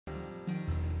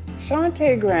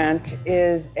Shauntay Grant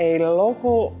is a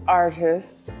local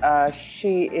artist.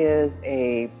 She is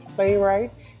a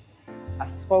playwright, a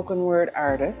spoken word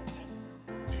artist.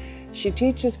 She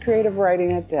teaches creative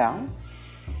writing at Dell.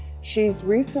 She's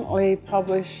recently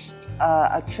published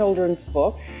a children's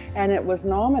book, and it was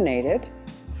nominated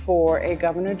for a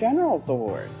Governor General's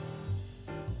Award.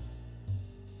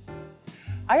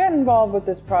 I got involved with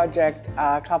this project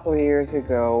a couple of years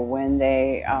ago when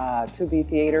the To-Be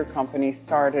Theatre Company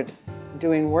started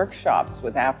doing workshops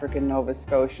with African Nova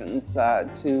Scotians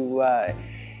to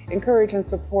encourage and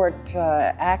support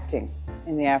acting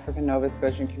in the African Nova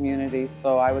Scotian community.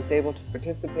 So I was able to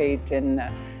participate in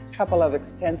a couple of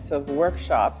extensive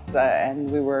workshops, and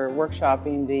we were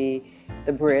workshopping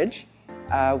the bridge.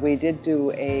 We did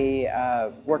do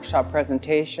a workshop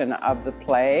presentation of the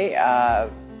play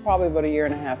probably about a year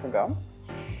and a half ago.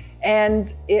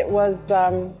 And it was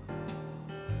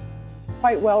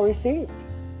quite well received.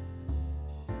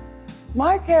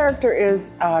 My character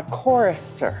is a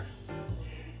chorister.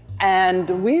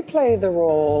 And we play the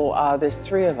role, there's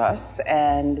three of us,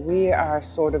 and we are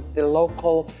sort of the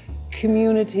local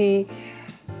community.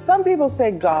 Some people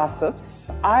say gossips.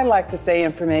 I like to say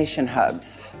information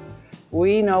hubs.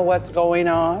 We know what's going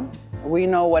on. We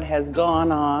know what has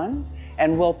gone on.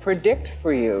 And we'll predict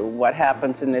for you what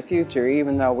happens in the future,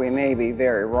 even though we may be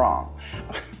very wrong.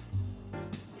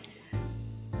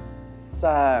 It's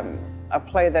a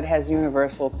play that has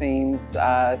universal themes,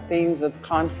 themes of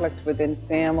conflict within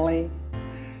family,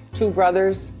 two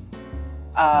brothers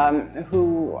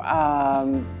who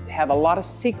have a lot of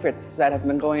secrets that have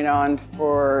been going on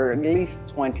for at least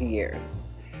 20 years.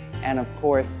 And of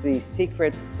course, these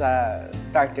secrets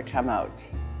start to come out.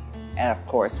 And of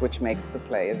course, which makes the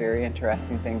play a very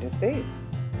interesting thing to see.